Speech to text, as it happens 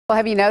Well,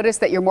 have you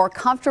noticed that you're more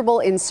comfortable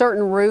in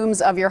certain rooms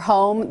of your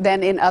home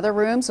than in other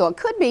rooms? Well, it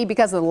could be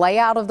because of the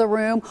layout of the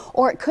room,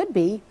 or it could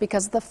be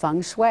because of the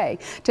feng shui.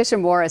 Tisha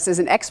Morris is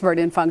an expert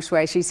in feng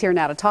shui. She's here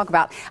now to talk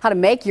about how to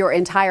make your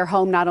entire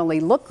home not only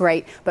look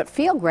great, but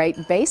feel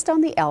great based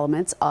on the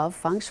elements of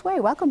feng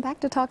shui. Welcome back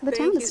to Talk of the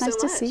Town. It's nice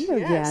to see you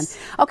again.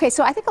 Okay,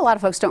 so I think a lot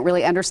of folks don't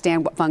really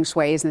understand what feng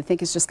shui is, and they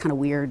think it's just kind of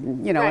weird,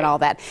 and, you know, and all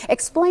that.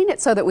 Explain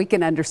it so that we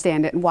can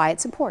understand it and why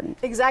it's important.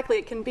 Exactly.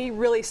 It can be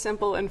really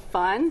simple and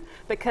fun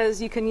because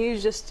you can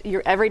use just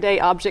your everyday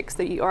objects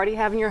that you already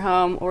have in your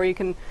home, or you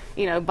can,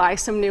 you know, buy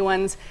some new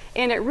ones.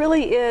 And it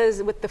really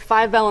is, with the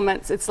 5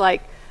 elements, it's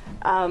like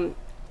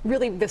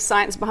really the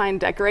science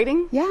behind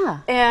decorating. Yeah.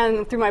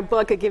 And through my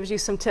book, it gives you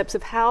some tips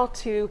of how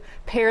to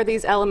pair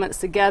these elements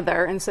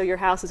together, and so your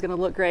house is going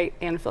to look great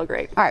and feel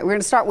great. All right, we're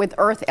going to start with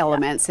earth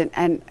elements,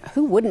 and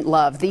who wouldn't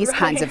love these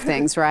kinds of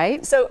things,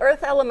 right? So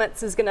earth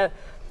elements is going to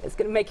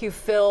make you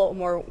feel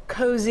more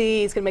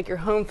cozy. It's going to make your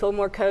home feel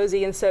more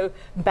cozy. And so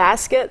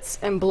baskets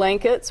and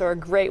blankets are a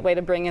great way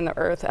to bring in the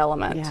earth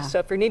element. Yeah. So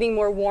if you're needing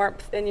more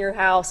warmth in your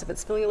house, if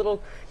it's feeling a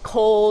little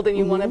cold and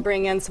you want to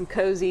bring in some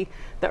cozy,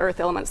 the earth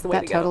element's the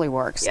way to go. That totally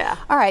works. Yeah.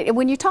 All right, and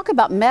when you talk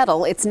about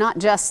metal, it's not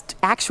just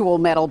actual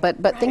metal, but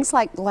things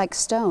like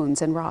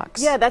stones and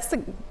rocks. Yeah, that's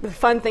the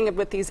fun thing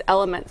with these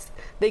elements.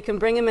 They can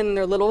bring them in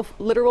their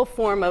literal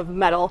form of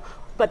metal,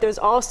 but there's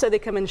also, they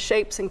come in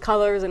shapes and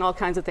colors and all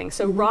kinds of things.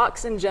 So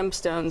rocks and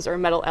gemstones are a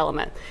metal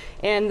element.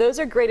 And those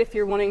are great if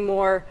you're wanting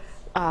more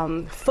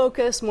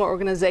focus, more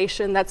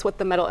organization. That's what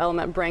the metal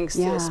element brings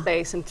to a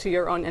space and to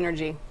your own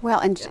energy. Well,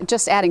 and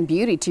just adding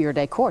beauty to your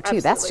decor,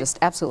 too. That's just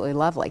absolutely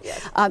lovely.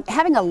 Yes.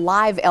 Having a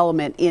live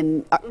element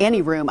in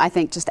any room, I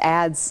think, just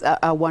adds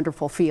a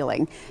wonderful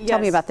feeling. Tell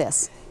me about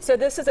this. So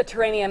this is a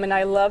terranium, and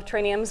I love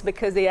terraniums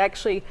because they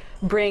actually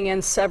bring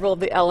in several of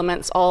the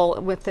elements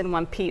all within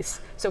one piece.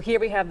 So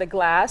here we have the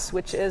glass,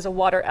 which is a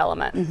water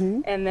element,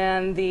 and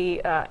then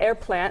the air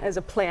plant is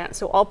a plant.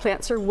 So all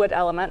plants are wood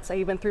elements. I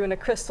even threw in a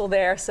crystal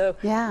there, so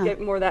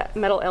get more of that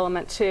metal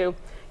element too.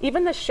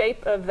 Even the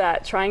shape of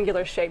that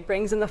triangular shape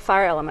brings in the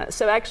fire element.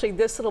 So actually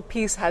this little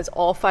piece has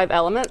all 5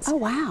 elements. Oh,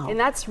 wow. And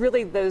that's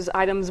really those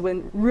items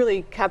when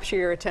really capture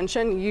your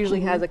attention,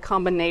 usually has a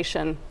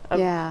combination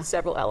of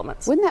several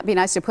elements. Wouldn't that be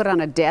nice to put on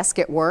a desk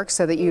at work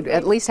so that you'd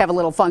at least have a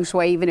little feng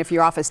shui even if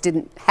your office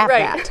didn't have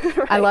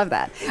that? I love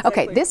that.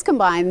 Okay, this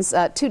combines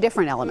 2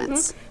 different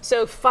elements.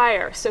 So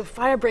fire. So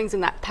fire brings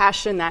in that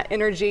passion, that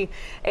energy,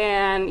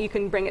 and you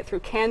can bring it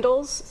through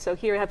candles. So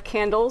here I have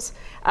candles.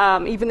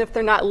 Even if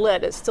they're not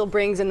lit, it still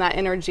brings in that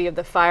energy of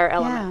the fire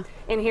element.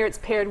 And here it's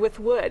paired with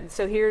wood.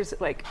 So here's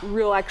like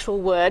real actual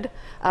wood.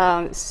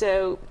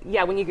 So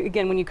yeah, when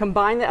you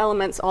combine the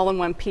elements all in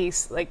one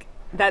piece, like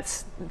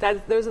those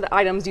are the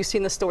items you see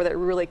in the store that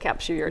really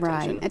capture your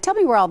attention. Right. And tell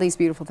me where all these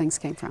beautiful things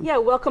came from. Yeah,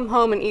 Welcome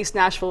Home in East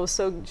Nashville was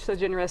so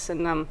generous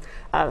and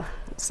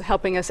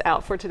helping us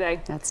out for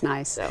today. That's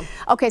nice. So.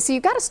 Okay, so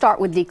you've got to start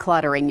with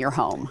decluttering your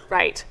home.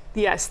 Right.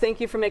 Yes, thank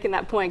you for making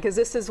that point, because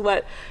this is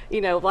what, you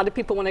know, a lot of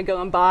people want to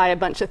go and buy a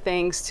bunch of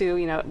things to,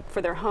 you know,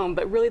 for their home,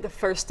 but really the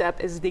first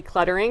step is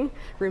decluttering,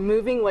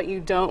 removing what you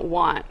don't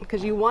want,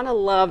 because you want to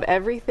love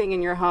everything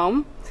in your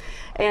home.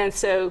 And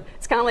so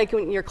it's kind of like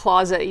in your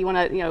closet, you want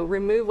to, you know,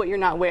 remove what you're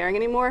not wearing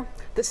anymore.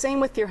 The same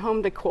with your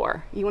home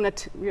decor. You want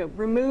to, you know,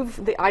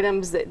 remove the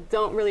items that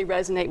don't really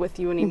resonate with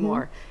you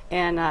anymore,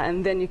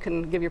 and then you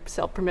can give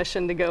yourself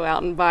permission to go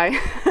out and buy.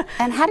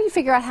 And how do you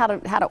figure out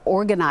how to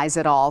organize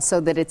it all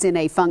so that it's in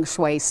a feng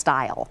shui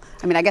style?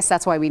 I mean, I guess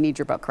that's why we need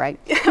your book, right?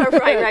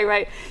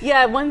 Right.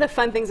 Yeah, one of the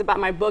fun things about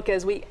my book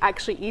is we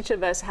actually, each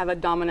of us have a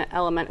dominant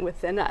element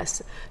within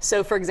us.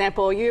 So for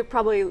example, you're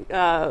probably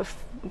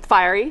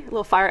fiery,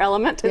 little fire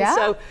element, and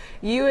so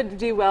you would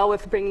do well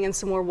with bringing in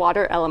some more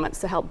water elements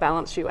to help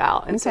balance you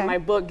out. And so my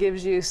book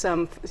gives you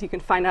some, you can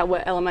find out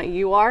what element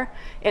you are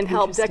and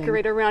help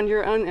decorate around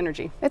your own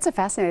energy. It's a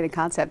fascinating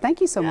concept.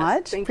 Thank you so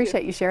much.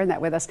 Appreciate you sharing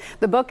that with us.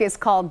 The book is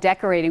called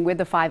Decorating with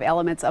the 5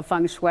 Elements of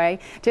Feng Shui.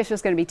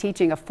 Tisha's going to be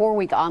teaching a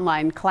 4-week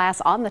online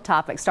class on the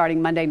topic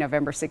starting Monday,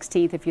 November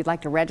 16th. If you'd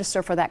like to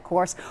register for that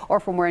course or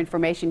for more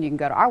information, you can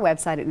go to our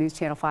website at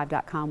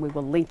newschannel5.com. We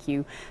will link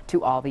you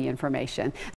to all the information.